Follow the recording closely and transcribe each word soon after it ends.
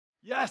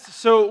Yes,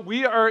 so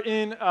we are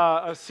in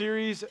a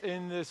series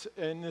in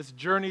this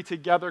journey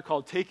together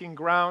called Taking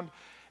Ground,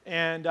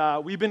 and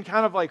we've been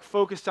kind of like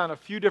focused on a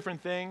few different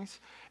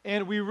things,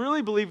 and we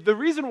really believe the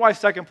reason why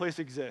Second Place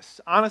exists,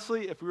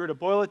 honestly, if we were to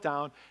boil it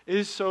down,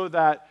 is so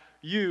that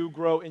you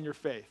grow in your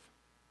faith.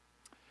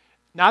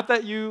 Not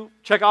that you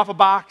check off a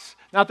box,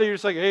 not that you're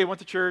just like, hey, went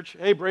to church,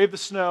 hey, brave the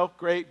snow,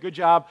 great, good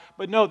job,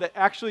 but no, that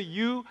actually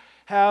you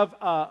have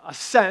a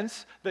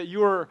sense that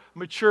you're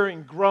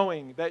maturing,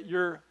 growing, that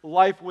your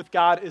life with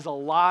God is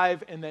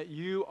alive, and that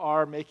you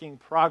are making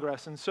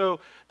progress. And so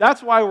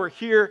that's why we're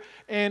here,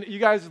 and you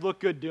guys look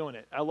good doing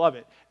it. I love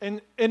it.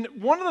 And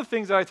one of the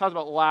things that I talked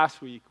about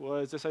last week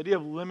was this idea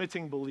of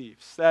limiting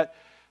beliefs, that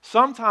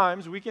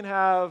sometimes we can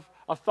have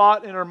a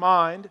thought in our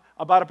mind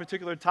about a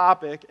particular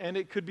topic, and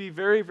it could be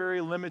very, very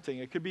limiting.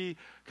 It could be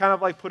kind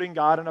of like putting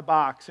God in a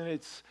box, and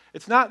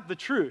it's not the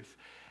truth.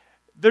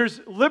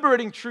 There's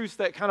liberating truths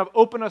that kind of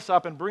open us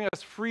up and bring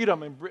us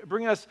freedom and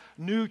bring us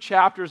new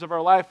chapters of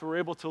our life where we're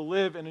able to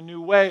live in a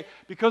new way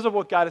because of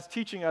what God is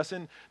teaching us.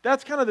 And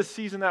that's kind of the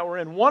season that we're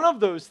in. One of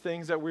those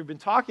things that we've been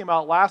talking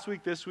about last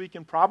week, this week,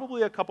 and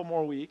probably a couple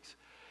more weeks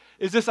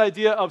is this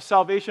idea of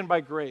salvation by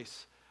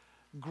grace.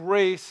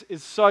 Grace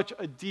is such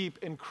a deep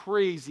and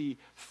crazy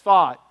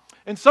thought.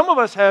 And some of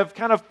us have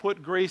kind of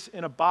put grace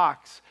in a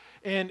box.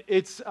 And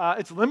it's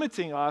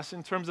limiting us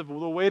in terms of the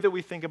way that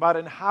we think about it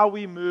and how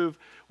we move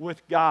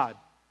with God.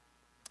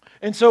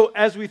 And so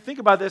as we think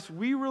about this,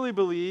 we really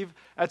believe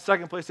at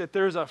Second Place that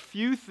there's a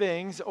few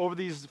things over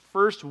these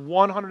first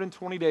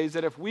 120 days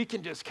that if we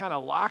can just kind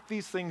of lock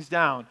these things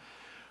down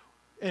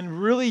and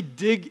really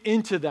dig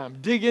into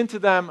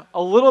them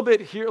a little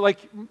bit here. Like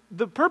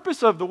the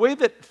purpose of the way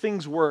that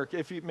things work,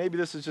 maybe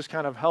this is just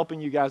kind of helping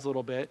you guys a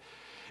little bit,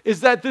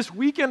 is that this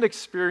weekend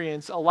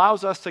experience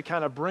allows us to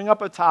kind of bring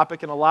up a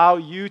topic and allow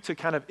you to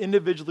kind of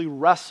individually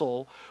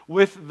wrestle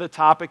with the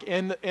topic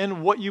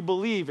and what you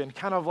believe and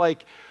kind of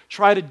like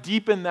try to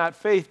deepen that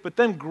faith. But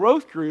then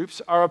growth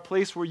groups are a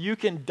place where you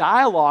can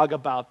dialogue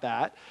about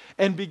that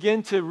and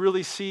begin to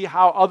really see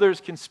how others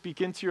can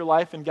speak into your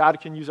life and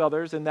God can use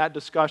others in that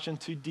discussion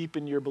to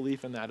deepen your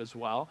belief in that as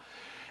well.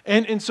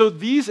 And so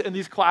these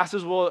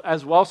classes will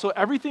as well. So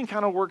everything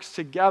kind of works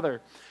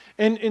together.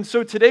 And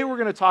so today we're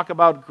going to talk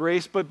about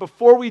grace, but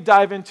before we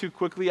dive in too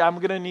quickly, I'm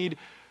going to need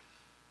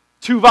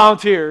 2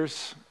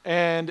 volunteers,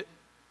 and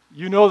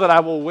you know that I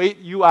will wait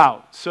you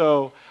out.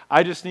 So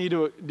I just need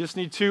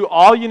 2.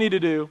 All you need to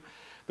do,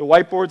 the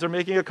whiteboards are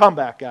making a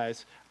comeback,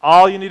 guys.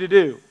 All you need to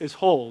do is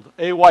hold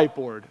a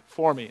whiteboard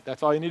for me.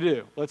 That's all you need to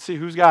do. Let's see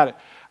who's got it.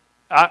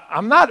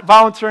 I'm not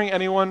volunteering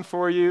anyone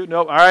for you.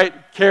 Nope. All right,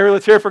 Carrie,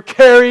 let's hear it for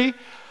Carrie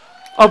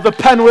of the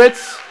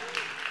Penwits,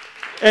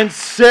 and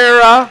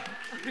Sarah.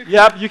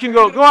 Yep, you can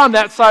go on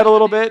that side a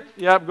little bit.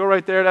 Yep, go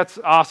right there. That's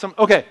awesome.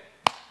 Okay,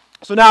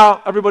 so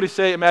now everybody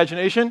say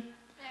imagination.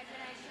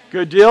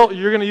 Good deal.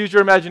 You're going to use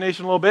your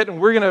imagination a little bit, and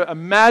we're going to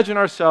imagine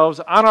ourselves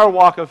on our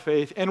walk of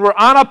faith, and we're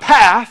on a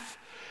path,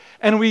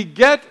 and we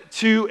get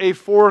to a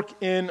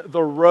fork in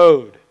the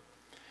road.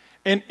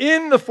 And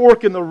in the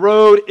fork in the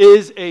road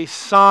is a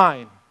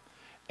sign,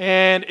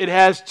 and it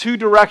has 2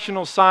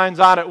 directional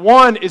signs on it.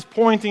 One is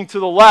pointing to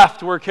the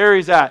left where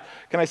Carrie's at.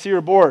 Can I see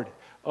your board?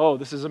 Oh,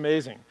 this is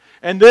amazing.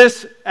 And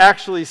this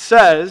actually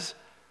says,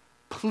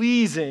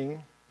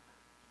 pleasing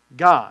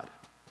God.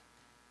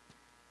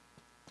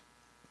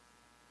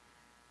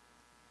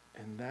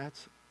 And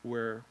that's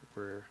where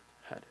we're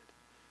headed.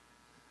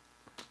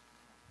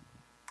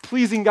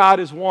 Pleasing God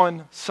is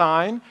one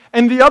sign,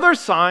 and the other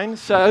sign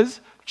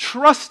says,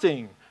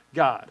 trusting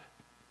God.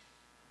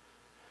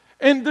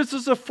 And this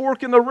is a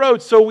fork in the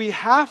road, so we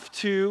have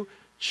to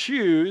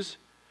choose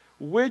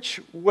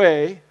which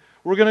way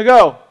we're going to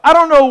go. I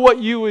don't know what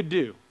you would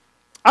do.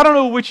 I don't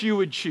know which you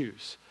would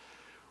choose.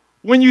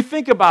 When you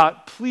think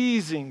about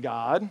pleasing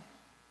God,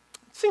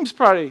 it seems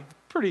pretty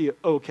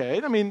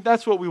okay. I mean,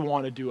 that's what we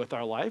want to do with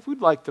our life. We'd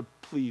like to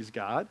please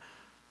God.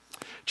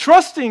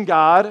 Trusting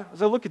God,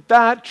 as I look at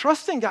that,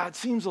 trusting God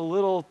seems a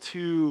little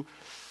too,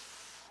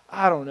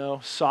 I don't know,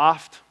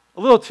 soft,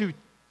 a little too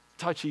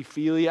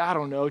touchy-feely. I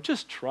don't know,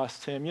 just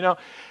trust Him. You know,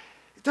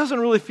 it doesn't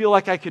really feel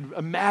like I could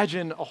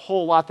imagine a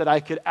whole lot that I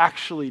could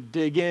actually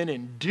dig in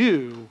and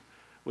do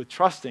with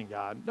trusting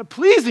God. Now,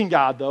 pleasing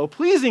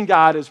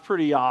God is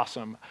pretty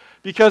awesome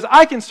because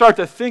I can start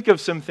to think of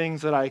some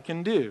things that I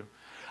can do.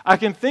 I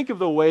can think of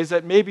the ways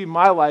that maybe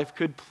my life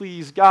could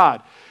please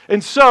God.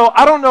 And so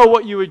I don't know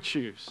what you would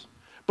choose,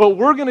 but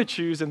we're going to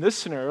choose in this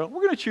scenario,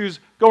 we're going to choose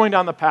going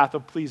down the path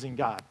of pleasing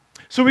God.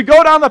 So we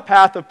go down the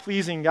path of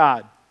pleasing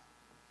God.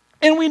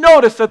 And we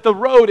notice that the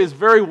road is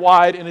very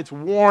wide and it's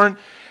worn.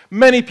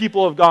 Many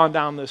people have gone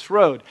down this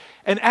road.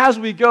 And as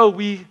we go,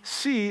 we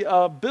see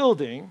a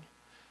building,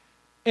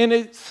 and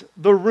it's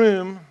the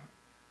room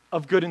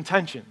of good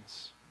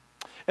intentions.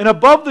 And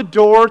above the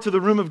door to the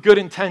room of good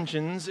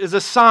intentions is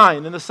a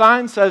sign, and the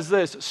sign says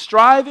this,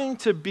 striving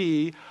to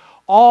be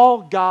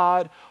all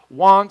God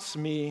wants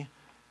me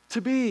to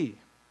be.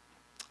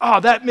 oh,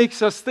 that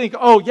makes us think,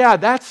 oh yeah,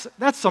 that's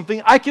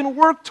something I can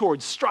work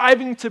towards,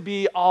 striving to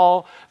be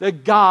all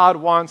that God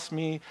wants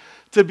me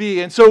to be.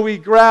 And so we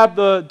grab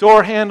the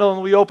door handle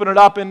and we open it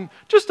up, and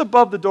just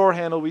above the door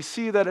handle we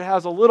see that it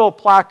has a little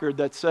placard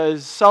that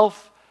says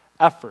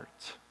self-effort.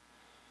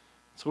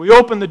 So we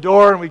open the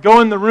door and we go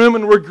in the room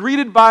and we're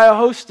greeted by a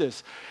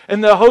hostess.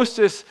 And the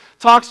hostess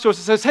talks to us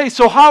and says, hey,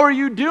 so how are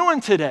you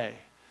doing today?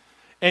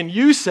 And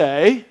you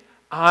say,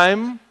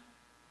 I'm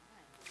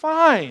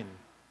fine.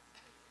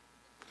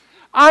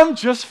 I'm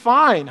just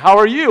fine. How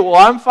are you? Well,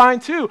 I'm fine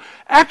too.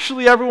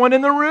 Actually, everyone in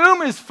the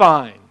room is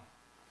fine.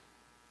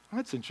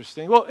 That's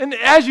interesting. Well, and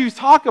as you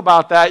talk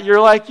about that,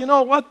 you're like, you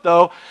know what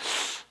though?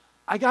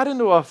 I got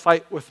into a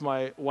fight with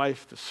my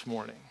wife this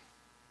morning.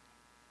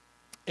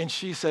 And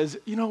she says,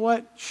 you know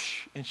what?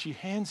 Shh. And she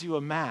hands you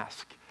a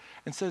mask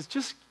and says,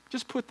 just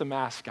put the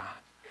mask on.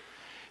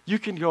 You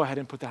can go ahead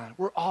and put that on.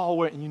 We're all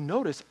wearing, and you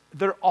notice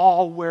they're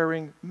all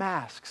wearing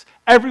masks.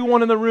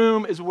 Everyone in the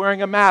room is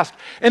wearing a mask.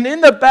 And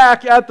in the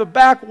back, at the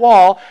back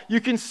wall, you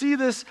can see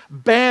this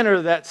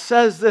banner that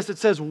says this. It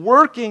says,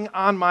 working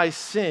on my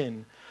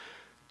sin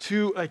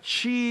to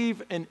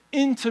achieve an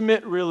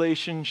intimate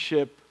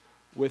relationship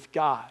with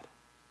God.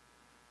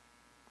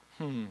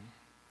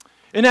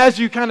 And as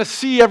you kind of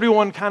see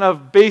everyone kind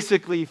of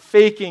basically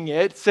faking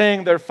it,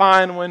 saying they're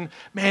fine when,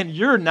 man,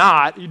 you're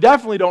not. You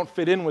definitely don't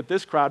fit in with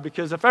this crowd,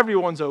 because if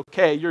everyone's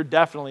okay, you're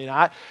definitely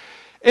not.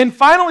 And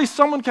finally,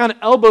 someone kind of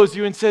elbows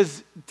you and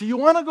says, do you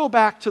want to go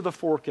back to the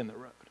fork in the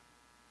road?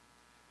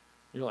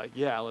 You're like,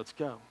 yeah, let's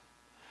go.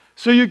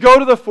 So you go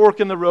to the fork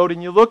in the road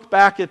and you look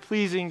back at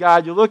pleasing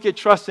God, you look at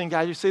trusting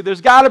God, you say, there's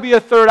got to be a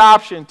third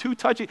option, too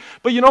touchy.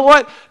 But you know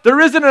what?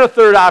 There isn't a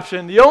third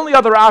option. The only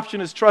other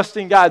option is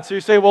trusting God. So you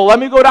say, well, let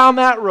me go down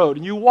that road.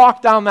 And you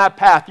walk down that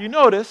path. You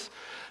notice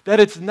that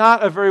it's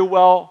not a very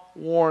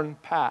well-worn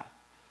path.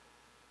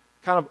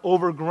 Kind of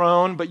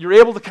overgrown, but you're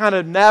able to kind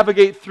of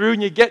navigate through,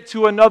 and you get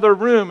to another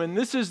room, and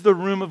this is the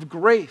room of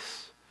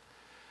grace.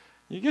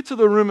 You get to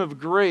the room of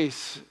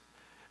grace,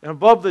 and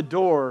above the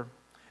door,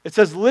 it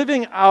says,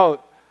 living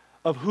out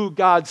of who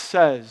God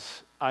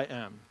says I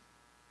am.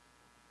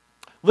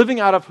 Living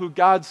out of who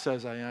God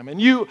says I am.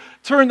 And you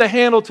turn the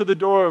handle to the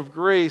door of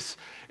grace,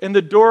 and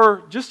the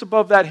door, just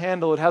above that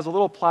handle, it has a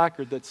little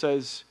placard that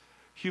says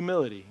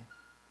humility.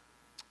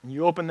 And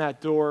you open that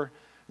door,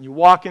 and you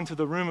walk into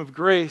the room of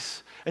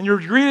grace, and you're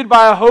greeted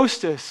by a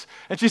hostess,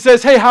 and she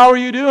says, hey, how are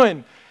you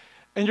doing?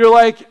 And you're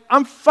like,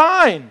 I'm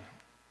fine.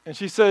 And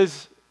she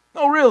says,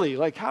 no, really,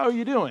 like, how are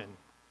you doing?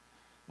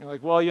 You're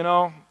like, well, you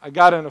know, I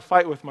got in a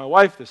fight with my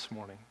wife this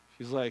morning.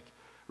 She's like,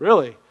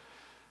 really?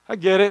 I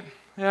get it.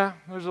 Yeah,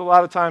 there's a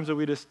lot of times that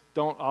we just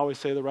don't always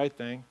say the right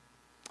thing.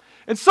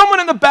 And someone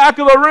in the back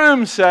of the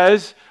room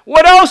says,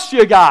 what else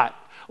you got?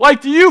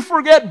 Like, do you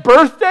forget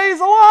birthdays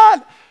a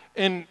lot?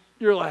 And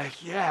you're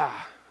like, yeah,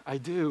 I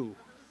do.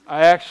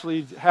 I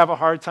actually have a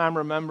hard time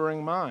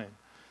remembering mine.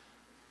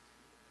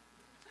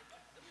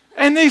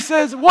 And he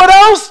says, what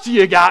else do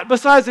you got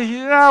besides the,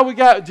 yeah, we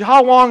got,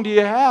 how long do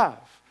you have?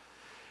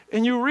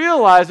 And you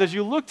realize as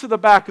you look to the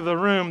back of the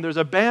room, there's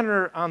a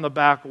banner on the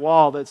back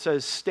wall that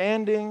says,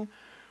 standing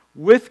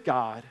with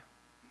God,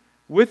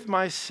 with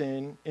my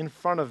sin in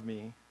front of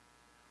me,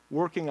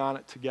 working on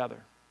it together.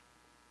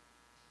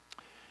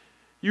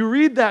 You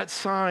read that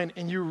sign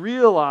and you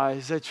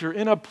realize that you're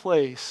in a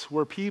place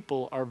where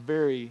people are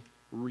very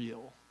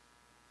real.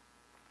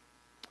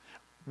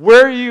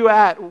 Where are you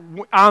at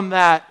on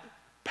that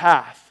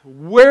path?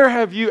 Where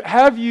have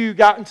you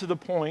gotten to the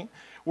point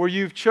where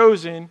you've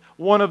chosen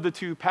one of the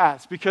two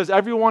paths? Because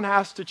everyone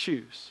has to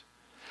choose.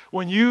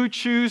 When you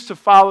choose to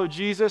follow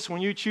Jesus,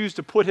 when you choose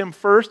to put him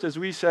first, as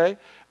we say,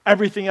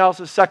 everything else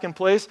is second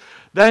place,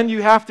 then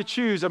you have to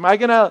choose, am I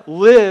going to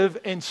live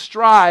and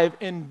strive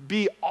and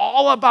be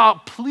all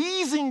about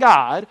pleasing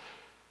God,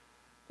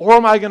 or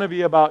am I going to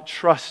be about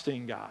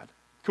trusting God?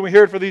 Can we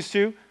hear it for these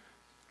two?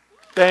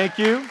 Thank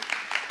you.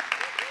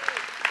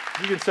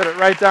 You can set it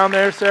right down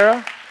there,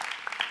 Sarah.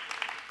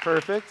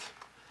 Perfect.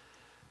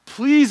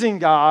 Pleasing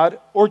God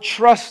or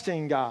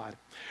trusting God.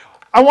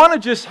 I want to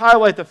just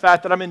highlight the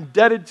fact that I'm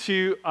indebted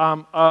to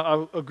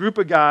a group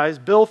of guys,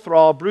 Bill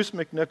Thrall, Bruce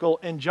McNichol,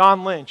 and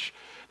John Lynch.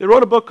 They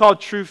wrote a book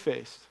called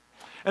Truefaced.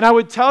 And I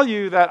would tell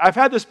you that I've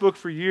had this book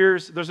for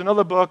years. There's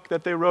another book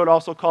that they wrote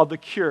also called The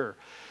Cure.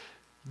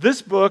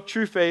 This book,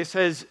 Truefaced,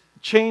 has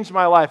changed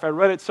my life. I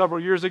read it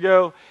several years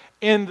ago,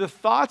 and the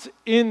thoughts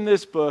in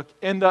this book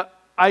and the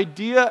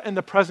idea and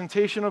the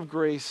presentation of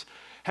grace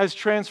has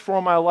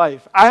transformed my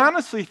life. I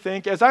honestly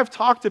think, as I've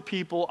talked to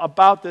people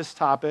about this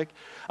topic,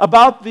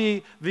 about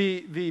the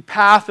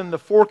path and the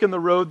fork in the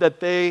road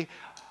that they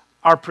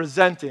are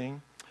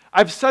presenting,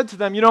 I've said to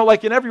them, you know,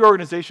 like in every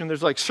organization,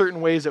 there's like certain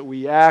ways that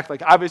we act.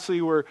 Like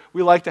obviously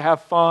we like to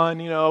have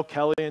fun, you know,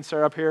 Kelly and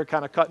Sarah up here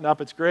kind of cutting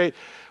up, it's great.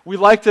 We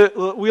like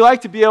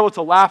to be able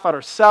to laugh at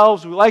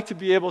ourselves. We like to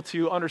be able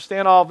to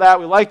understand all of that.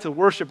 We like to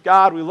worship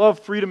God. We love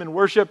freedom in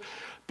worship.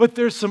 But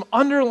there's some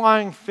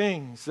underlying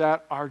things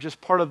that are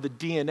just part of the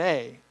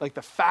DNA, like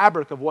the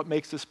fabric of what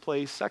makes this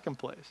place second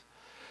place.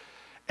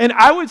 And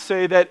I would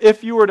say that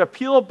if you were to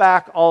peel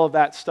back all of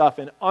that stuff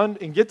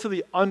and get to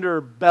the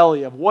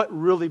underbelly of what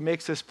really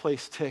makes this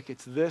place tick,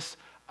 it's this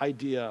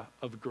idea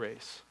of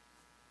grace.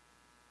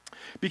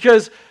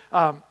 Because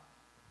I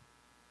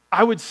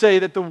would say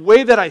that the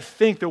way that I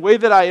think, the way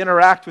that I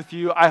interact with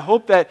you, I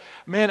hope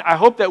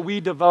that we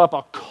develop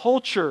a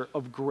culture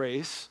of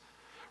grace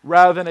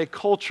rather than a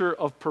culture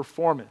of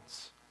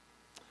performance.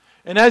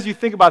 And as you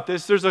think about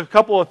this, there's a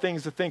couple of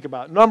things to think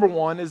about. Number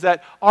one is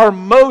that our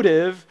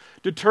motive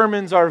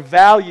determines our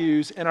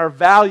values, and our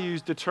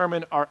values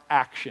determine our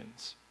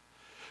actions.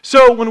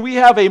 So when we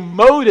have a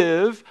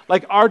motive,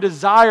 like our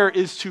desire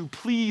is to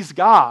please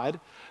God,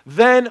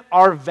 then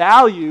our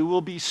value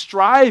will be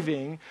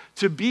striving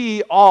to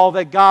be all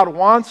that God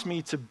wants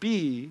me to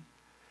be,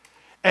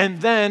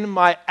 and then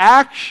my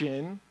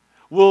action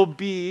will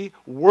be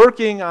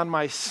working on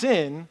my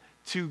sin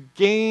to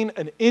gain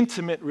an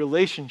intimate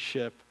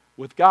relationship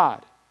with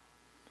God.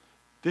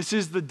 This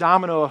is the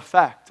domino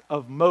effect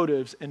of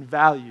motives and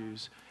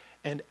values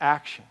and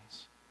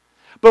actions.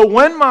 But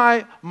when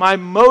my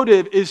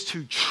motive is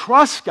to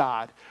trust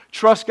God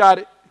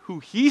who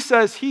He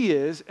says He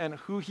is and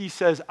who He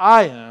says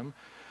I am,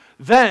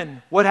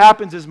 then what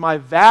happens is my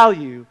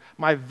value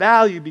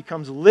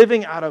becomes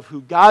living out of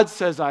who God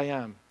says I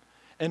am.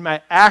 And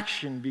my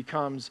action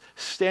becomes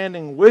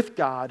standing with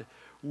God,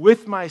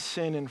 with my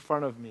sin in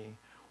front of me,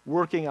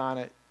 working on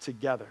it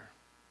together.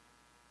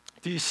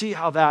 Do you see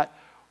how that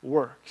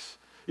works?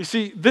 You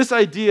see, this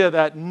idea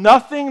that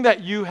nothing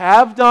that you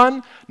have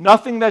done,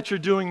 nothing that you're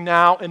doing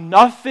now, and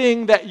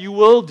nothing that you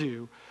will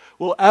do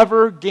will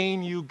ever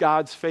gain you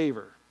God's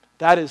favor.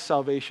 That is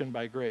salvation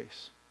by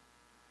grace.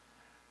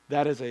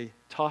 That is a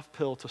tough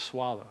pill to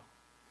swallow.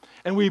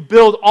 And we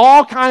build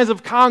all kinds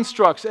of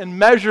constructs and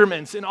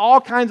measurements and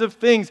all kinds of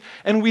things,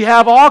 and we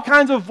have all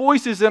kinds of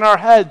voices in our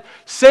head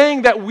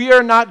saying that we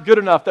are not good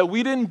enough, that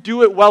we didn't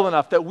do it well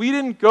enough, that we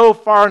didn't go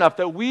far enough,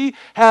 that we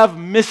have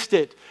missed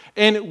it.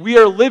 And we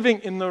are living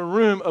in the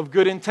room of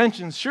good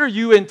intentions. Sure,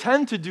 you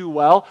intend to do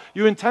well,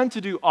 you intend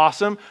to do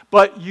awesome,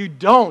 but you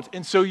don't.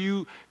 And so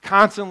you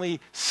constantly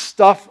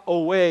stuff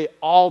away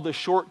all the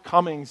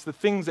shortcomings, the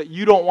things that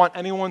you don't want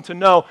anyone to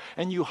know,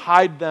 and you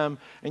hide them,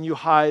 and you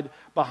hide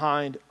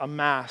behind a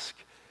mask.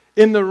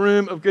 In the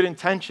room of good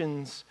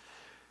intentions,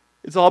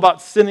 it's all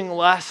about sinning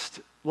less,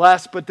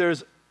 but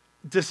there's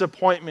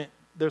disappointment,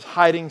 there's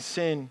hiding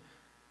sin,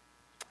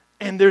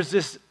 and there's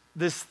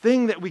this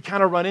thing that we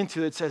kind of run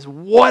into that says,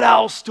 what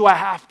else do I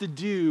have to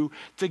do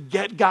to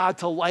get God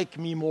to like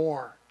me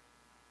more?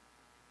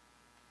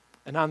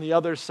 And on the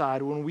other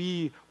side, when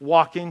we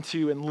walk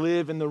into and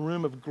live in the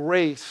room of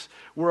grace,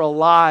 we're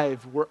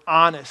alive, we're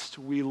honest,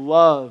 we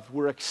love,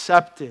 we're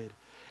accepted,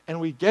 and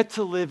we get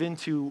to live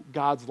into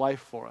God's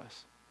life for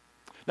us.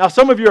 Now,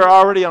 some of you are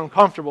already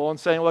uncomfortable and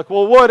saying, like,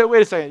 well,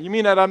 wait a second, you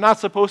mean that I'm not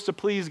supposed to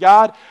please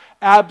God?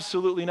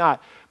 Absolutely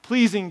not.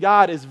 Pleasing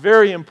God is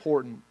very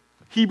important.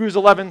 Hebrews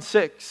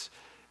 11:6.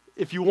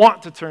 If you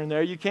want to turn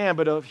there, you can,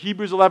 but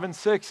Hebrews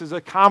 11:6 is a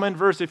common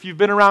verse. If you've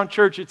been around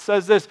church, it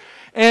says this,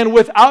 and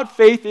without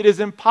faith it is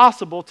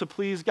impossible to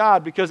please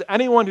God, because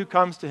anyone who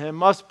comes to Him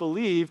must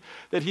believe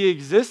that He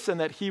exists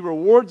and that He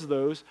rewards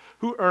those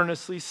who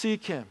earnestly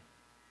seek Him.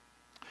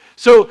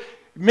 So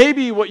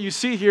maybe what you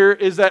see here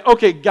is that,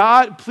 okay,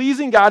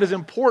 pleasing God is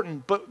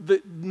important,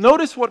 but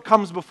notice what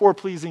comes before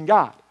pleasing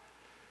God.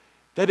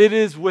 That it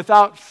is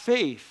without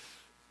faith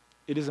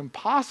it is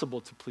impossible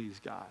to please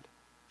God.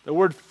 The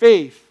word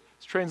faith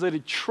is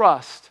translated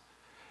trust.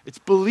 It's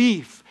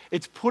belief.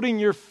 It's putting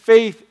your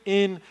faith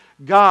in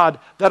God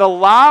that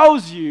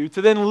allows you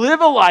to then live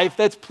a life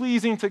that's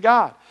pleasing to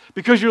God,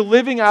 because you're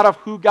living out of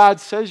who God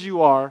says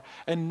you are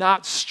and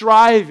not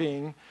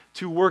striving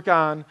to work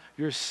on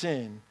your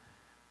sin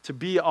to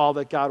be all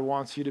that God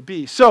wants you to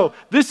be. So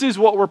this is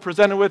what we're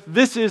presented with.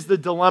 This is the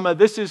dilemma.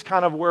 This is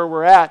kind of where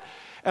we're at.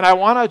 And I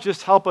want to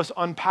just help us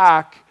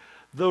unpack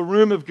the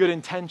room of good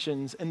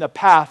intentions and the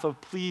path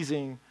of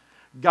pleasing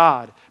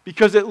God,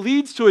 because it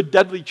leads to a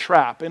deadly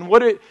trap. And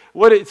what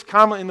it's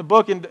common in the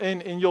book,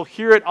 and you'll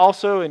hear it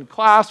also in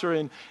class or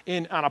on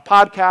a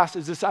podcast,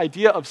 is this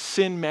idea of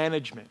sin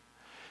management.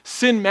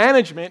 Sin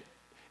management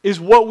is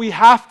what we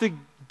have to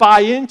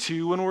buy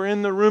into when we're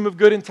in the room of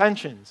good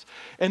intentions.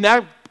 And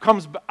that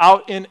comes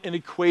out in an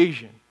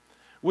equation,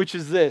 which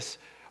is this: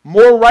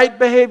 more right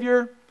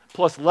behavior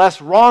plus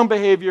less wrong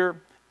behavior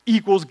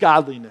equals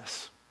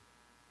godliness.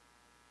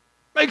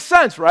 Makes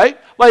sense, right?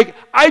 Like,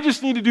 I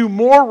just need to do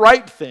more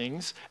right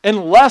things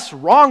and less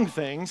wrong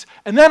things,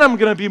 and then I'm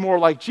going to be more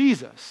like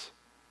Jesus.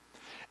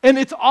 And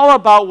it's all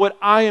about what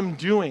I am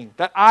doing,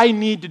 that I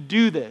need to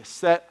do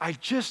this, that I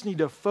just need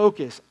to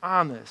focus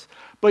on this.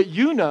 But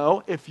you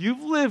know, if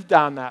you've lived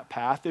down that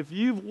path, if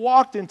you've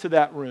walked into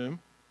that room,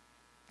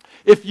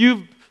 if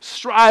you've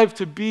strived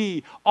to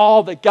be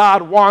all that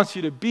God wants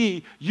you to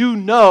be, you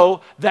know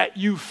that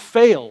you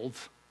failed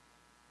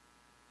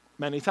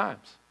many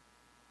times.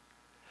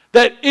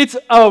 That it's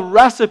a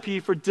recipe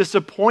for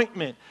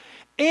disappointment.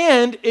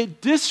 And it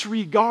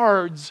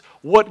disregards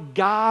what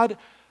God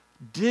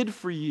did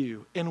for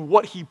you and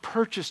what he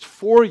purchased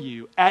for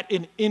you at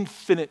an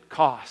infinite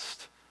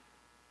cost.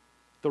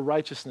 The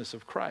righteousness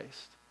of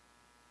Christ.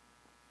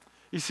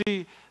 You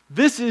see,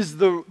 this is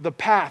the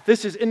path.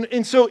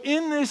 And so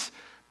in this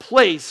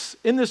place,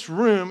 in this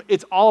room,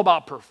 it's all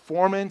about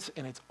performance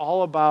and it's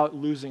all about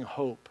losing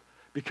hope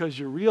because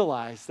you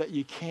realize that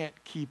you can't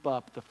keep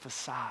up the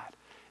facade.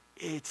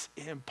 It's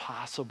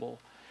impossible.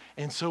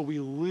 And so we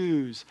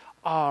lose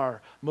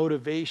our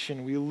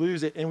motivation. We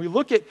lose it. And we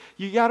look at,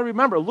 you got to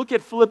remember, look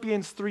at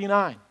Philippians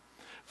 3:9.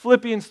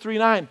 Philippians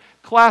 3:9,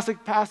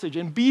 classic passage.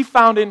 And be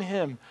found in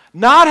him,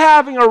 not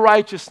having a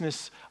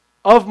righteousness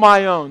of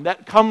my own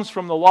that comes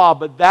from the law,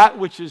 but that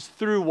which is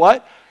through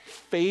what?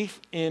 Faith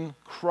in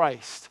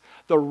Christ.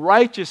 The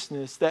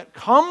righteousness that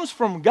comes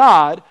from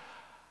God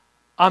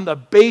on the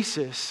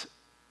basis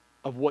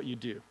of what you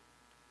do.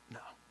 No.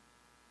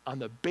 On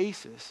the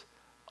basis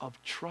of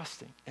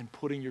trusting and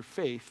putting your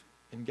faith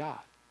in God.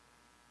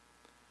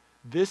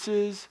 This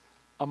is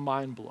a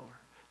mind blower.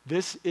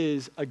 This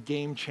is a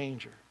game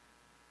changer.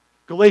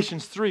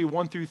 Galatians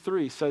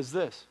 3:1-3 says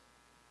this.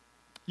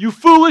 You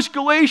foolish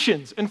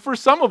Galatians. And for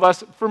some of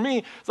us, for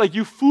me, it's like,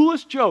 you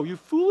foolish Joe, you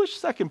foolish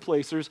second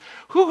placers,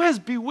 who has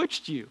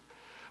bewitched you?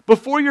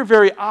 Before your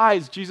very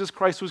eyes, Jesus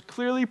Christ was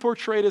clearly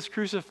portrayed as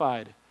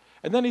crucified.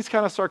 And then he's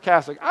kind of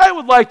sarcastic. I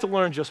would like to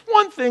learn just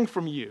one thing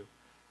from you.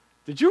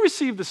 Did you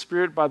receive the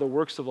Spirit by the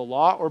works of the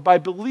law or by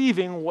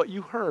believing what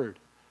you heard?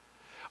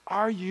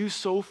 Are you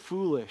so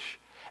foolish?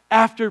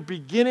 After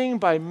beginning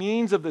by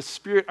means of the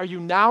Spirit, are you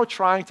now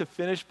trying to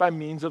finish by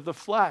means of the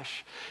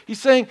flesh? He's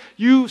saying,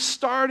 you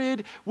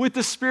started with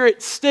the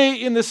Spirit, stay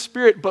in the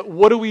Spirit, but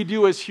what do we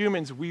do as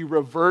humans? We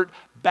revert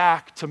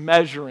back to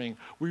measuring.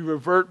 We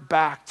revert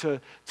back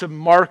to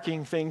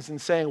marking things and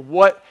saying,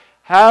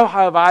 how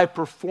have I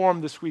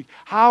performed this week?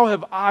 How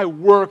have I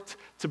worked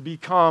to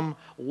become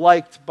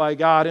liked by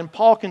God? And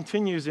Paul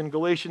continues in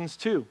Galatians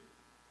 2.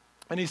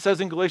 And he says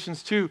in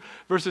Galatians 2,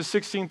 verses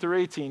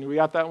 16-18, we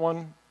got that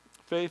one?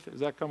 Faith? Is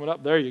that coming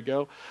up? There you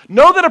go.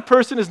 Know that a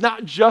person is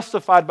not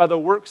justified by the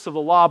works of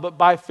the law, but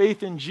by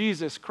faith in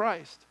Jesus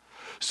Christ.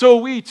 So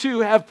we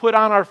too have put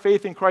on our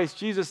faith in Christ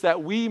Jesus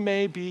that we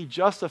may be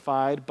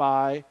justified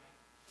by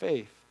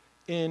faith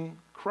in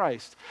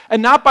Christ.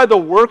 And not by the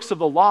works of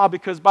the law,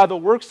 because by the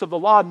works of the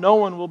law no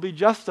one will be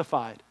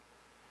justified.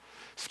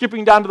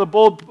 Skipping down to the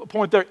bold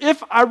point there,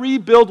 if I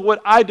rebuild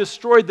what I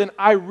destroyed, then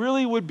I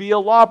really would be a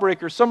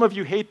lawbreaker. Some of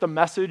you hate the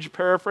Message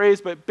paraphrase,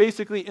 but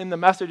basically in the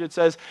Message it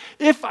says,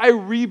 if I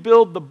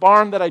rebuild the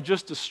barn that I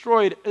just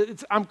destroyed,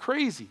 I'm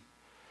crazy.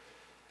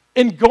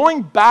 And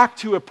going back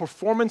to a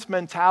performance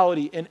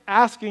mentality and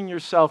asking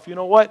yourself, you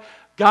know what,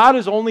 God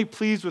is only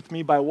pleased with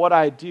me by what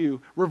I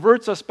do,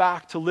 reverts us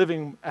back to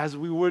living as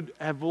we would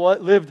have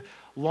lived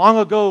long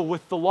ago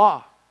with the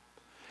law.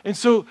 And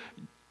so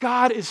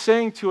God is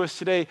saying to us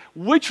today,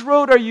 which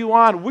road are you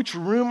on? Which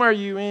room are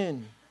you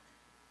in?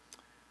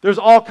 There's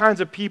all kinds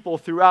of people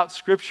throughout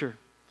Scripture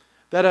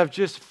that have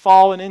just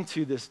fallen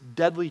into this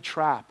deadly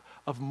trap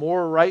of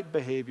more right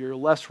behavior,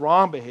 less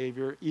wrong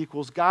behavior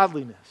equals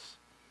godliness.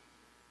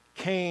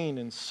 Cain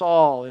and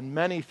Saul and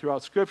many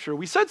throughout Scripture.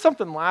 We said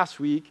something last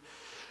week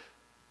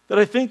that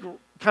I think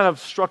kind of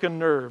struck a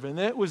nerve, and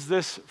it was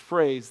this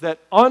phrase, that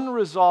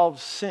unresolved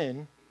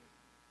sin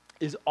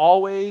is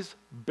always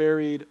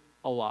buried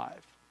alive.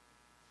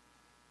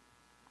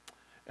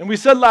 And we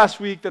said last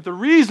week that the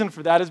reason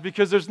for that is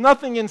because there's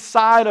nothing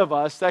inside of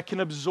us that can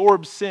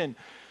absorb sin.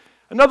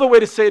 Another way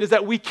to say it is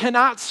that we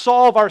cannot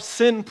solve our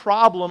sin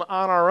problem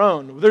on our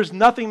own. There's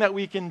nothing that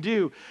we can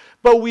do.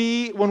 But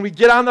when we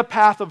get on the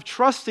path of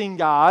trusting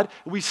God,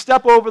 we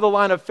step over the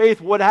line of faith,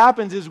 what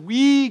happens is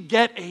we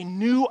get a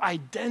new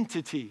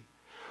identity.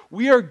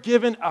 We are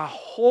given a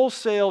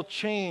wholesale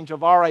change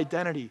of our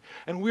identity,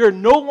 and we are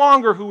no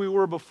longer who we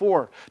were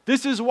before.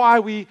 This is why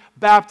we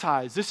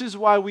baptize. This is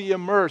why we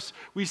immerse.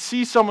 We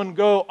see someone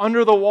go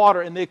under the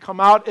water, and they come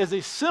out as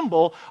a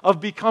symbol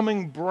of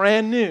becoming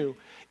brand new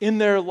in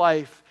their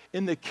life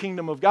in the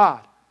kingdom of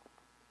God.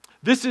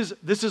 This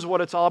is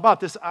what it's all about,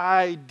 this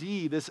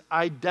ID, this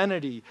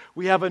identity.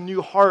 We have a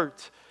new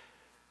heart.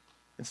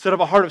 Instead of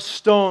a heart of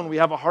stone, we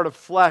have a heart of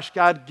flesh.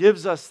 God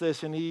gives us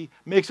this, and He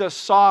makes us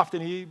soft,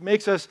 and He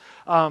makes us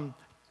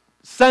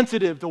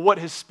sensitive to what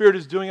His Spirit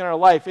is doing in our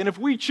life. And if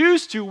we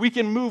choose to, we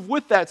can move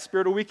with that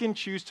Spirit, or we can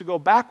choose to go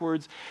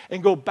backwards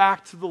and go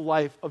back to the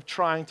life of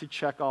trying to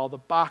check all the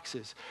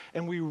boxes.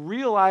 And we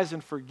realize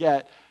and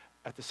forget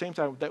at the same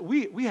time that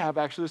we have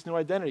actually this new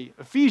identity.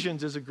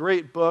 Ephesians is a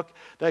great book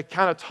that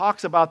kind of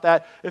talks about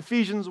that.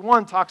 Ephesians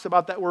 1 talks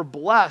about that we're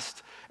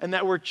blessed and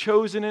that we're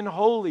chosen and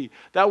holy,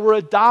 that we're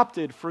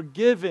adopted,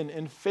 forgiven,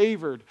 and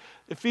favored.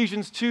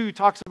 Ephesians 2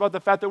 talks about the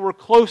fact that we're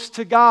close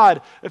to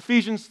God.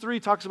 Ephesians 3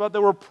 talks about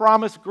that we're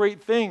promised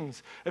great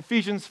things.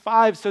 Ephesians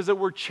 5 says that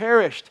we're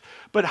cherished.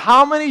 But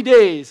how many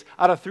days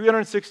out of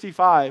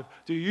 365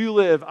 do you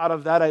live out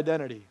of that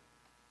identity?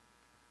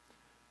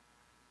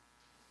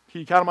 Can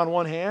you count them on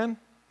one hand?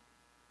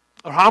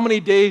 Or how many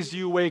days do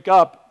you wake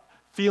up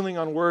feeling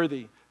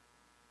unworthy?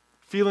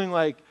 Feeling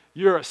like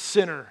you're a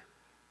sinner?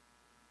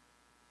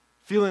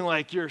 feeling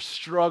like you're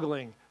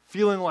struggling,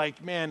 feeling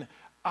like, man,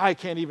 I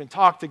can't even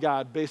talk to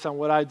God based on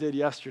what I did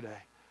yesterday.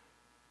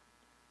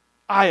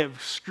 I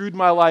have screwed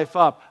my life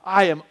up.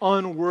 I am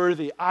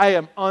unworthy. I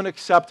am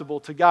unacceptable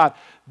to God.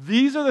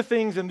 These are the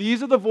things and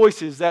these are the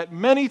voices that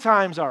many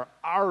times are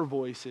our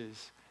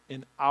voices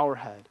in our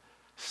head,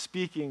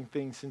 speaking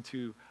things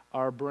into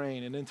our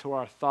brain and into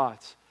our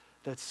thoughts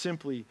that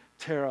simply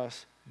tear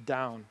us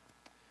down.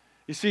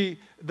 You see,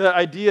 the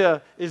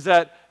idea is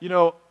that,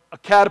 a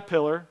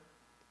caterpillar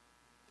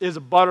is a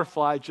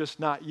butterfly, just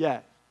not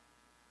yet.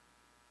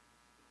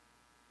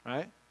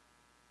 Right?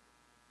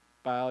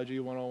 Biology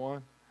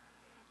 101.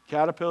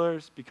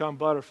 Caterpillars become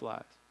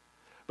butterflies.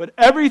 But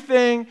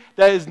everything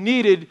that is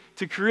needed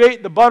to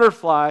create the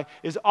butterfly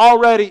is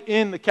already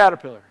in the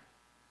caterpillar.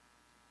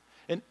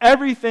 And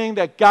everything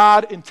that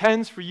God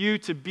intends for you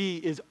to be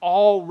is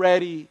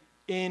already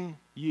in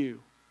you.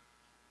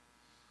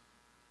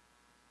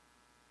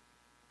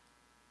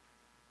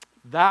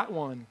 That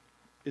one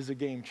is a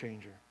game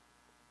changer.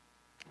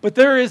 But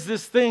there is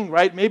this thing,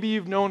 right? Maybe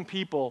you've known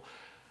people.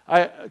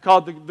 I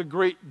call it the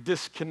Great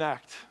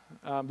Disconnect.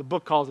 The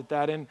book calls it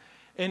that.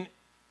 And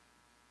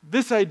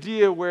this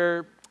idea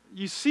where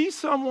you see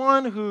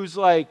someone who's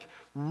like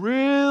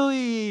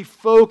really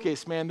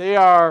focused, man, they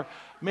are,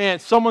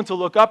 someone to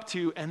look up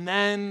to, and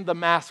then the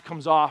mask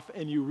comes off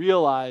and you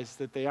realize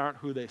that they aren't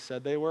who they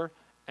said they were.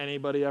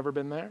 Anybody ever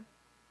been there?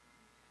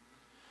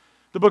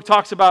 The book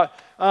talks about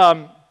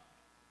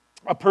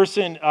a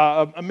person,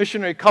 a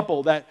missionary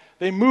couple, that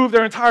they move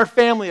their entire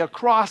family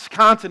across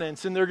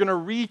continents, and they're going to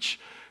reach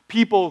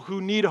people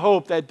who need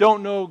hope, that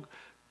don't know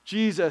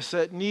Jesus,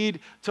 that need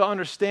to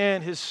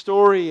understand his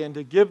story and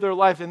to give their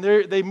life. And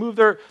they move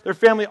their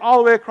family all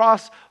the way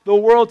across the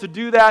world to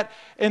do that.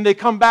 And they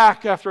come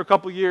back after a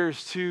couple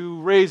years to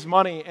raise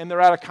money, and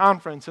they're at a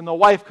conference. And the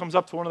wife comes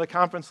up to one of the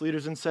conference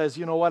leaders and says,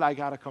 "You know what? I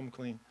got to come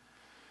clean.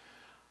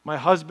 My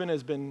husband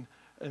has been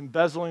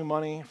embezzling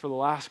money for the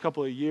last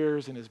couple of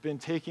years and has been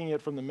taking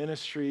it from the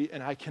ministry,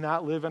 and I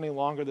cannot live any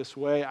longer this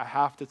way. I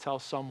have to tell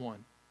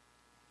someone."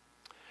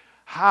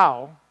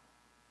 How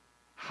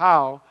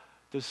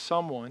does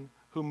someone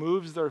who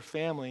moves their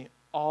family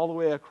all the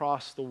way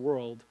across the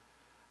world,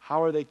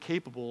 how are they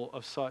capable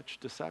of such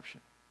deception?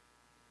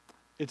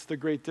 It's the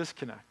Great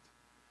Disconnect.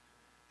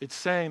 It's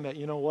saying that,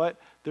 you know what,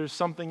 there's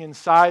something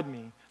inside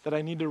me that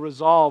I need to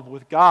resolve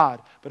with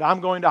God, but I'm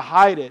going to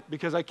hide it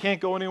because I can't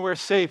go anywhere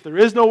safe. There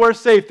is nowhere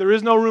safe. There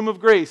is no room of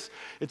grace.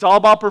 It's all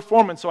about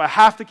performance, so I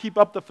have to keep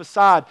up the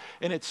facade,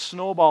 and it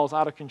snowballs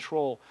out of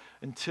control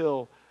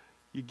until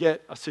you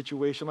get a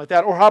situation like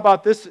that. Or how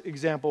about this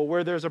example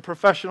where there's a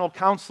professional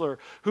counselor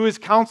who is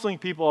counseling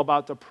people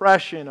about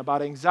depression,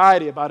 about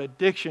anxiety, about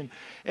addiction,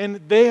 and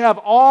they have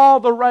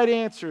all the right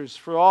answers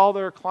for all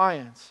their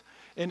clients.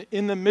 And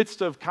in the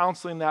midst of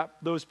counseling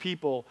those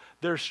people,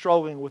 they're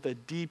struggling with a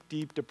deep,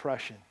 deep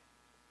depression.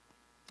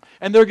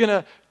 And they're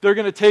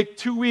gonna take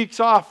 2 weeks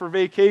off for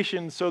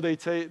vacation, so they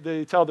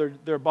tell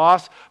their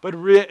boss, but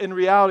in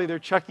reality, they're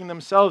checking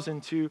themselves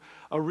into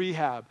a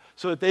rehab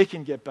so that they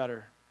can get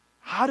better.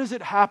 How does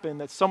it happen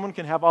that someone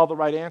can have all the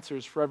right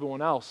answers for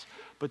everyone else,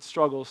 but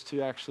struggles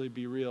to actually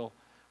be real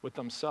with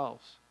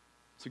themselves?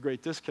 It's a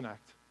great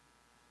disconnect.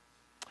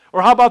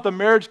 Or how about the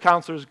marriage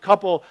counselors, a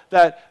couple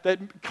that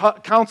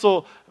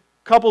counsel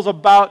couples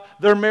about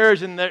their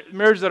marriage and their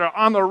marriages that are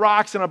on the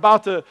rocks and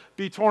about to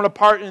be torn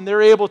apart, and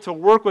they're able to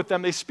work with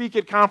them. They speak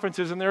at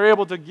conferences, and they're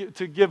able to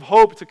give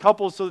hope to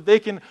couples so that they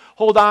can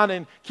hold on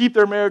and keep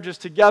their marriages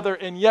together,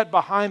 and yet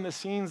behind the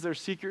scenes, they're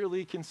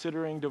secretly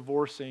considering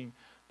divorcing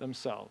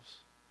themselves.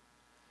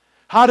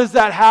 How does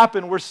that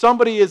happen where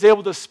somebody is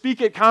able to speak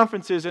at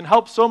conferences and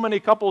help so many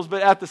couples,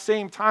 but at the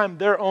same time,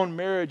 their own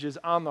marriage is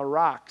on the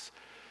rocks?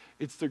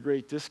 It's the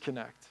Great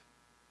Disconnect.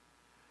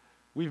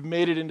 We've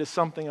made it into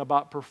something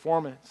about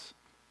performance.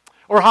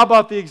 Or how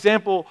about the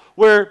example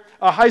where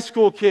a high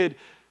school kid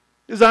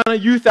is on a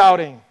youth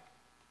outing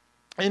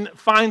and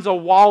finds a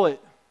wallet,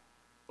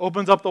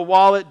 opens up the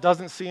wallet,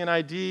 doesn't see an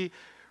ID,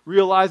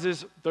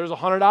 realizes there's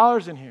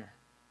 $100 in here.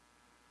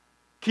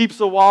 Keeps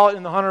the wallet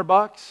and the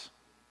 $100.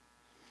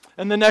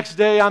 And the next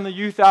day on the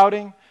youth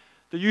outing,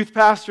 the youth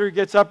pastor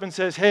gets up and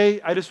says,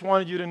 "Hey, I just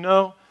wanted you to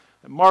know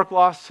that Mark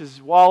lost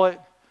his wallet.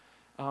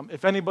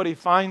 If anybody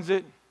finds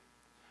it,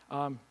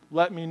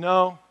 let me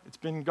know. It's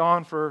been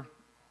gone for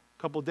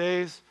a couple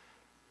days."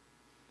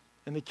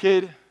 And the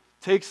kid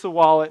takes the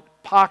wallet,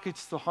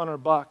 pockets the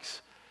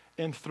 $100,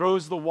 and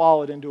throws the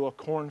wallet into a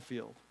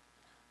cornfield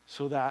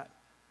so that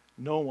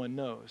no one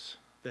knows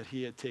that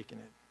he had taken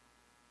it.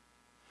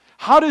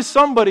 How does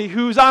somebody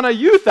who's on a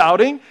youth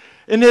outing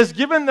and has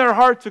given their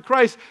heart to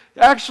Christ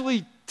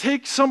actually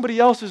take somebody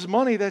else's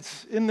money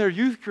that's in their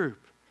youth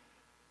group?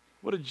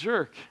 What a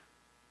jerk.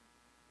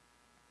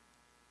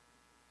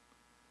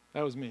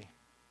 That was me.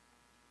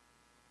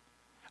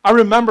 I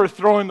remember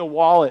throwing the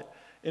wallet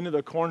into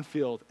the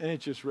cornfield, and it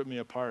just ripped me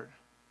apart.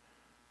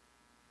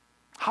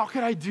 How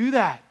could I do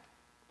that?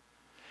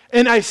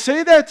 And I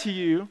say that to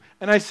you,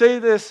 and I say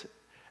this,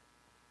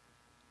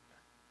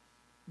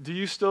 do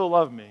you still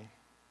love me?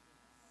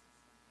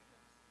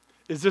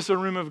 Is this a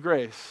room of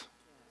grace?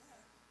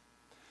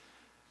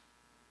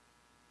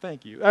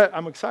 Thank you.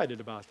 I'm excited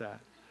about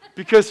that.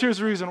 Because here's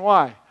the reason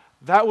why.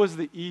 That was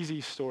the easy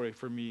story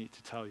for me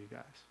to tell you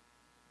guys.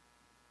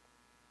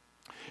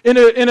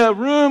 In a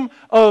room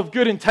of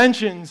good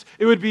intentions,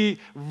 it would be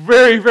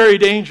very, very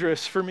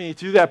dangerous for me to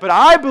do that. But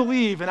I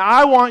believe, and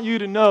I want you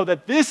to know,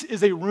 that this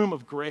is a room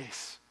of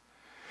grace.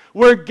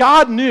 Where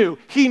God knew,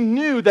 He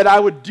knew that I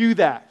would do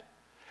that.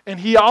 And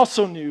He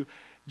also knew,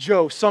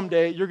 Joe,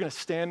 someday you're going to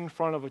stand in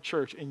front of a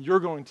church and you're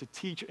going to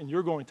teach and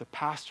you're going to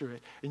pastor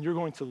it and you're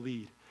going to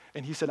lead.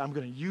 And He said, I'm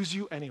going to use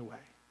you anyway.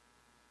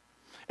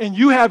 And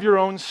you have your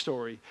own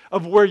story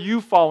of where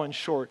you've fallen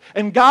short.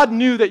 And God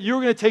knew that you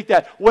were going to take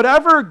that,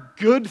 whatever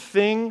good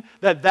thing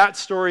that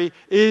story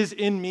is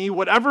in me,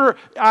 whatever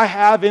I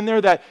have in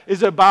there that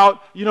is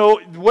about,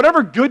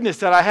 whatever goodness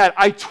that I had,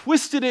 I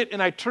twisted it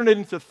and I turned it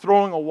into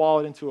throwing a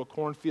wallet into a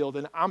cornfield.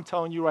 And I'm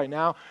telling you right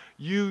now,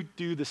 you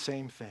do the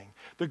same thing.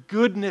 The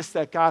goodness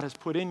that God has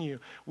put in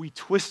you, we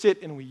twist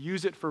it and we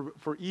use it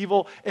for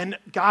evil. And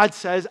God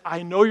says,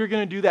 I know you're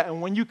going to do that.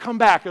 And when you come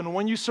back and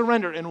when you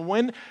surrender and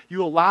when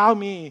you allow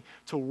me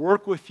to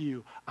work with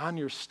you on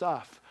your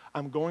stuff,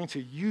 I'm going to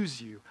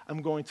use you.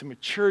 I'm going to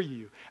mature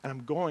you. And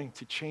I'm going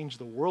to change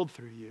the world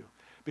through you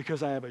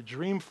because I have a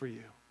dream for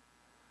you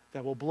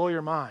that will blow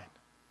your mind.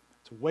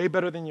 It's way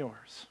better than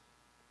yours.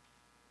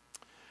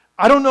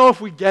 I don't know if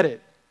we get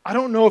it. I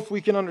don't know if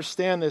we can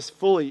understand this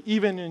fully,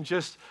 even in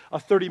just a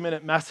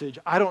 30-minute message.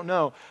 I don't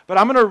know. But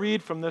I'm going to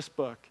read from this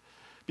book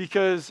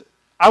because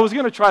I was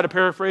going to try to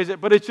paraphrase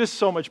it, but it's just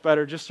so much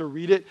better just to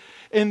read it.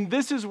 And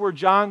this is where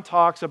John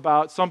talks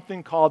about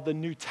something called the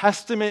New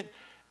Testament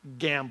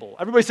gamble.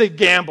 Everybody say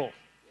gamble.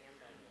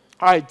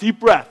 All right,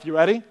 deep breath. You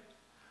ready?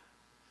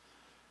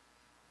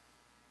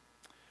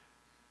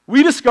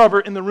 We discover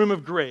in the room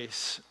of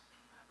grace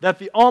that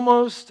the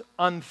almost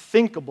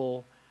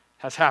unthinkable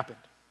has happened.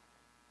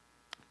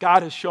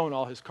 God has shown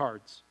all His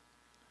cards.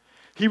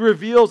 He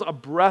reveals a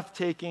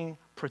breathtaking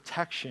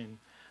protection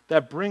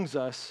that brings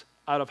us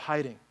out of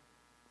hiding.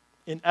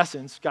 In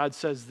essence, God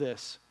says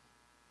this,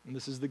 and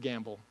this is the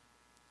gamble.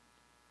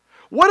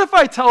 What if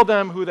I tell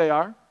them who they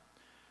are?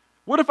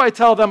 What if I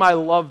tell them I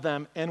love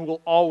them and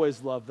will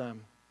always love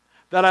them?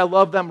 That I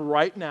love them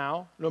right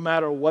now, no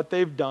matter what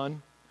they've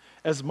done,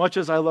 as much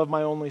as I love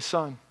my only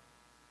son?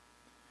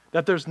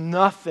 That there's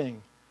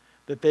nothing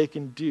that they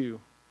can do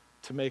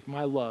to make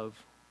my love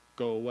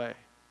go away?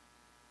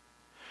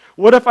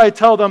 What if I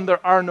tell them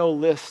there are no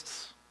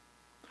lists?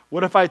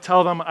 What if I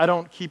tell them I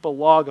don't keep a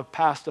log of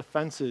past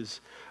offenses,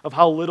 of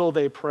how little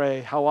they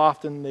pray, how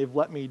often they've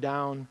let me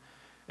down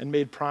and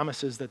made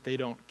promises that they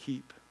don't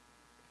keep?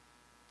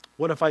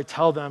 What if I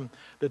tell them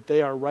that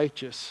they are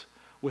righteous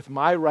with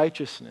my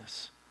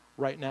righteousness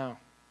right now?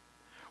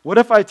 What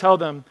if I tell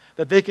them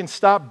that they can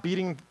stop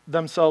beating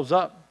themselves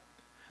up,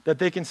 that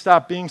they can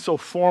stop being so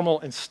formal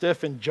and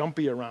stiff and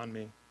jumpy around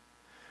me?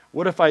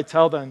 What if I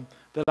tell them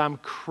that I'm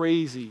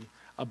crazy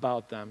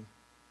about them?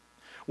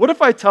 What if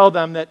I tell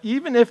them that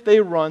even if they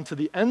run to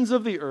the ends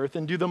of the earth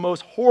and do the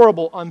most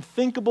horrible,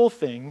 unthinkable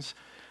things,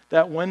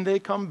 that when they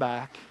come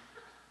back,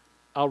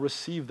 I'll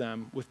receive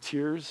them with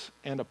tears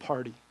and a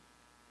party?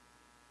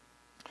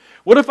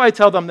 What if I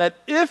tell them that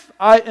if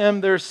I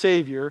am their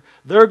Savior,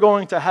 they're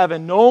going to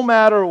heaven no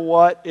matter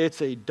what,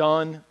 it's a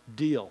done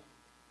deal?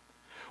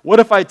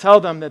 What if I tell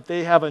them that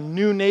they have a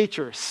new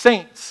nature,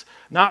 saints,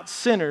 not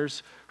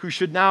sinners, who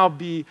should now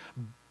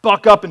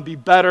buck up and be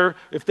better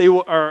if they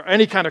are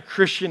any kind of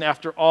Christian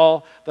after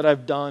all that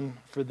I've done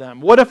for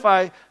them? What if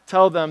I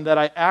tell them that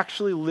I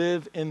actually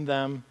live in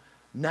them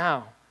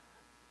now?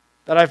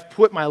 That I've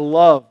put my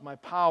love, my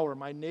power,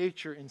 my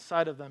nature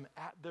inside of them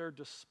at their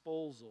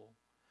disposal?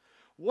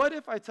 What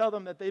if I tell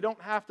them that they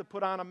don't have to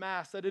put on a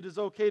mask, that it is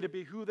okay to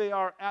be who they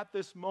are at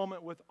this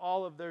moment with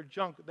all of their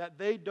junk, that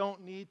they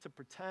don't need to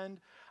pretend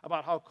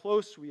about how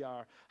close we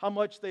are, how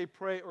much they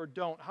pray or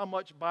don't, how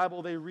much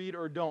Bible they read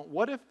or don't?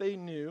 What if they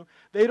knew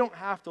they don't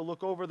have to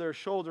look over their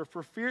shoulder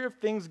for fear if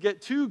things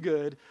get too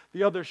good,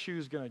 the other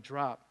shoe's going to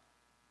drop?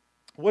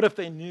 What if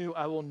they knew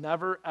I will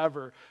never,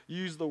 ever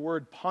use the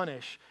word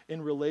punish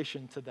in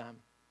relation to them?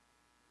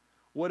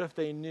 What if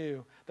they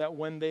knew that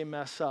when they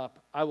mess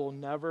up, I will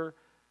never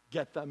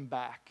get them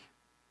back?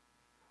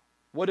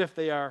 What if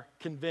they are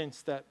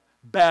convinced that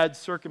bad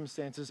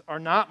circumstances are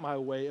not my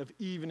way of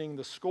evening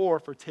the score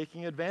for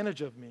taking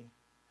advantage of me?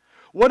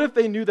 What if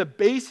they knew the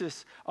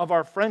basis of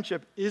our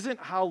friendship isn't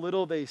how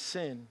little they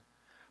sin,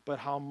 but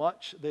how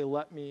much they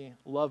let me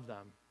love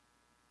them?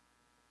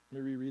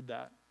 Let me reread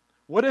that.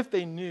 What if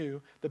they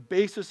knew the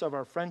basis of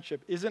our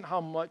friendship isn't how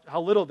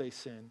little they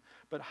sin,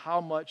 but how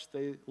much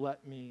they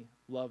let me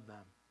love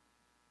them?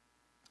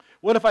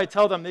 What if I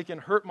tell them they can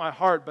hurt my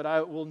heart, but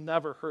I will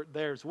never hurt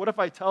theirs? What if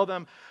I tell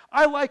them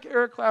I like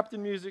Eric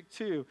Clapton music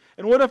too?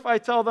 And what if I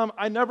tell them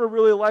I never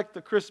really liked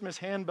the Christmas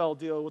handbell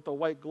deal with the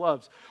white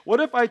gloves? What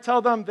if I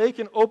tell them they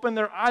can open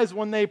their eyes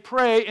when they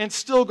pray and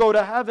still go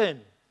to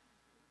heaven?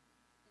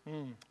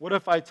 What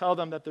if I tell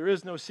them that there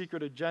is no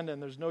secret agenda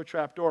and there's no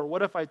trap door?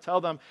 What if I tell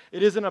them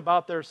it isn't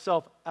about their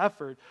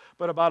self-effort,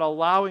 but about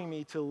allowing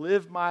me to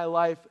live my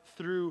life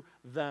through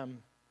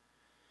them?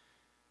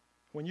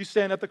 When you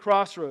stand at the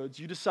crossroads,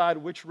 you decide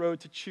which road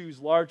to choose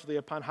largely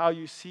upon how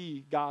you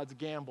see God's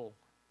gamble.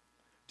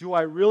 Do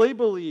I really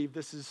believe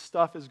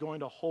stuff is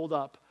going to hold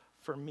up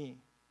for me?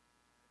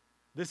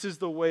 This is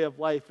the way of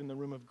life in the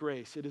room of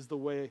grace. It is the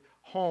way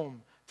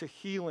home to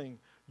healing,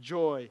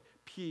 joy,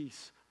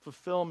 peace,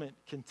 fulfillment,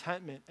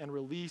 contentment, and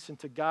release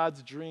into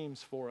God's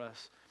dreams for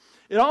us.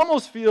 It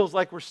almost feels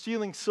like we're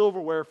stealing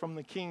silverware from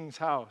the king's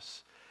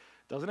house,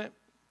 doesn't it?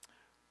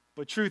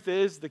 But truth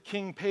is, the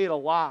king paid a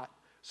lot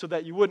so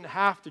that you wouldn't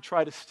have to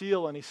try to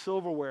steal any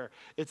silverware.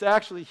 It's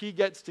actually he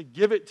gets to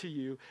give it to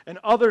you and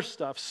other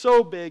stuff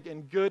so big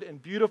and good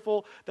and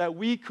beautiful that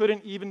we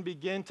couldn't even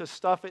begin to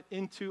stuff it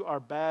into our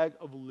bag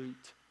of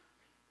loot.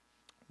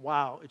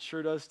 Wow, it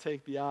sure does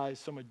take the eyes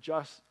some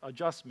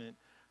adjustment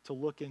to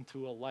look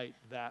into a light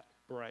that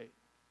bright.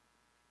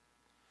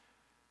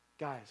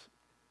 Guys,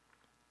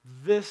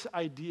 this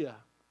idea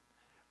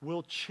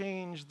will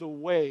change the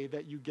way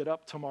that you get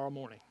up tomorrow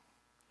morning.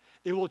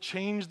 It will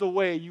change the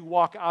way you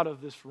walk out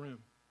of this room.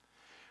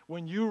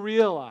 When you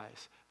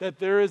realize that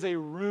there is a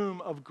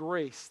room of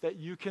grace that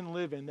you can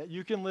live in, that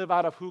you can live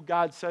out of who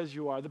God says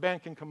you are. The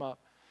band can come up.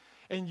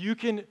 And you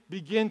can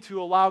begin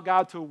to allow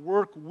God to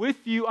work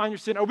with you on your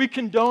sin. Are we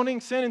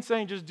condoning sin and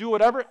saying just do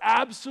whatever?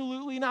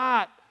 Absolutely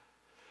not.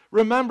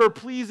 Remember,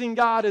 pleasing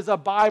God is a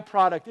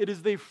byproduct. It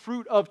is the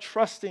fruit of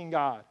trusting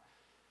God.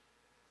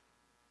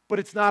 But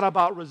it's not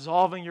about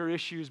resolving your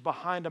issues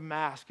behind a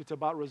mask. It's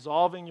about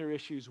resolving your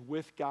issues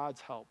with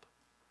God's help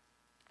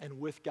and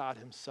with God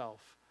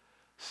himself,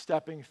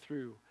 stepping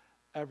through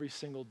every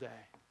single day.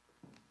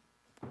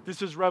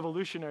 This is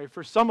revolutionary.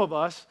 For some of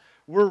us,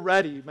 we're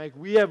ready. Like,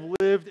 we have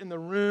lived in the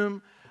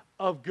room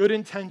of good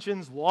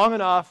intentions long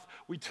enough.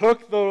 We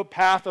took the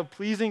path of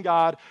pleasing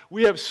God.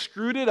 We have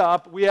screwed it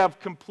up. We have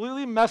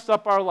completely messed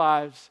up our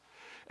lives.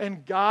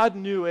 And God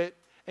knew it.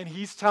 And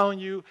he's telling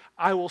you,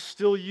 I will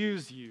still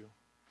use you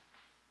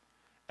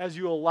as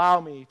you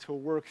allow me to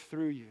work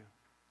through you.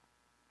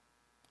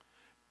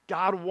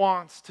 God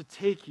wants to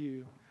take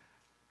you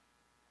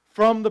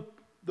from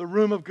the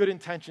room of good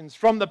intentions,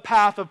 from the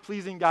path of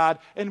pleasing God,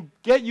 and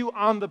get you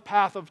on the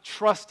path of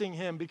trusting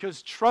him,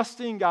 because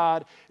trusting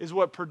God is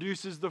what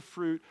produces the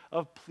fruit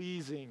of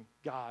pleasing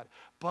God.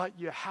 But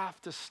you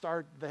have to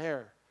start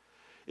there.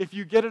 If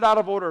you get it out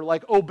of order,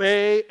 like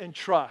obey and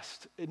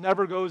trust, it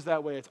never goes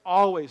that way. It's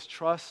always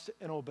trust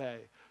and obey,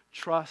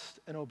 trust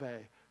and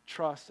obey,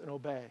 trust and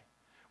obey.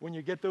 When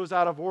you get those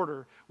out of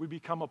order, we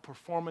become a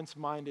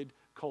performance-minded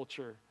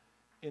culture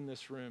in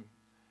this room.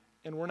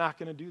 And we're not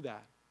going to do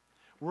that.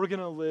 We're going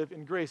to live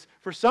in grace.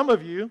 For some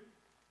of you,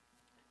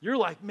 you're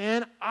like,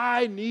 man,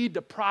 I need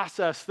to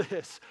process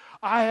this.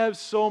 I have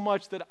so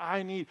much that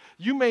I need.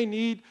 You may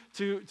need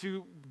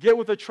to get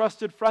with a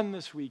trusted friend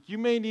this week. You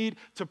may need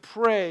to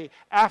pray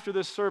after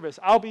this service.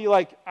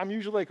 I'm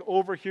usually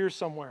over here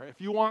somewhere. If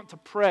you want to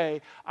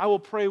pray, I will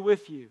pray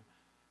with you.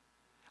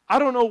 I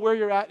don't know where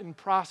you're at in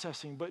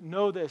processing, but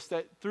know this,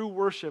 that through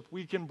worship,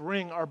 we can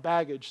bring our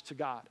baggage to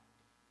God.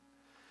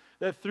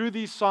 That through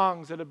these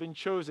songs that have been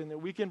chosen, that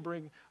we can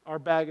bring our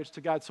baggage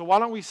to God. So why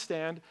don't we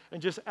stand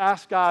and just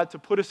ask God to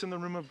put us in the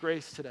room of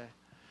grace today.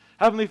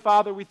 Heavenly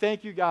Father, we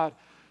thank you, God,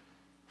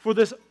 for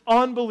this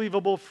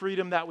unbelievable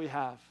freedom that we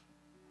have.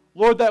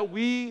 Lord, that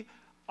we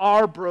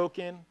are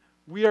broken.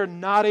 We are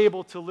not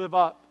able to live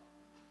up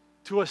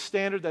to a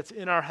standard that's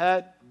in our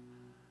head,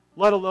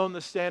 let alone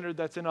the standard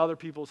that's in other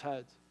people's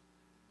heads.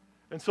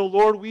 And so,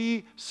 Lord,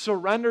 we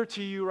surrender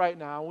to you right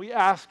now. We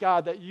ask,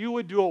 God, that you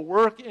would do a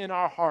work in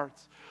our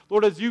hearts.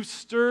 Lord, as you've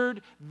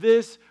stirred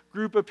this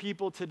group of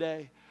people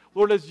today,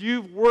 Lord, as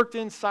you've worked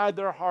inside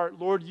their heart,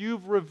 Lord,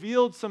 you've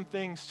revealed some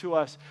things to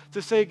us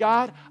to say,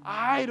 God,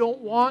 I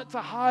don't want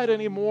to hide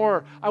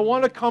anymore. I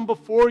want to come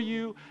before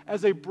you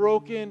as a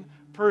broken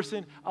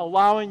person,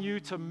 allowing you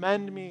to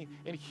mend me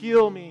and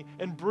heal me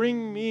and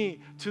bring me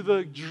to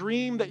the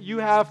dream that you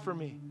have for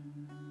me.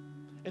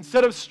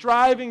 Instead of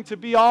striving to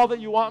be all that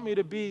you want me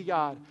to be,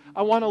 God,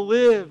 I want to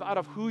live out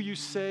of who you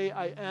say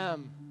I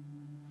am.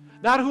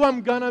 Not who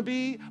I'm going to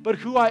be, but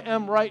who I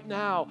am right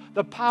now.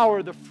 The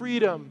power, the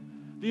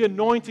freedom, the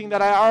anointing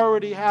that I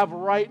already have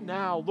right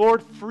now.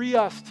 Lord, free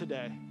us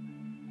today.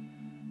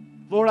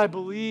 Lord, I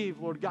believe,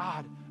 Lord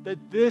God, that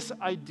this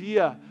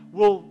idea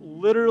will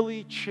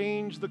literally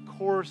change the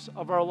course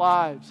of our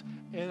lives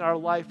and our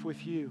life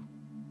with you.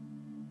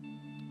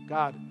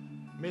 God,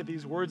 may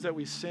these words that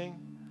we sing,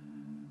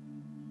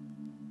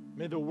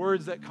 may the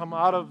words that come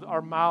out of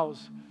our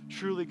mouths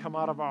truly come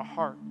out of our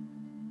heart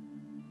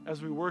as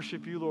we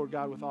worship you, Lord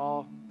God, with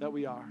all that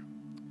we are.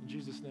 In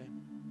Jesus' name.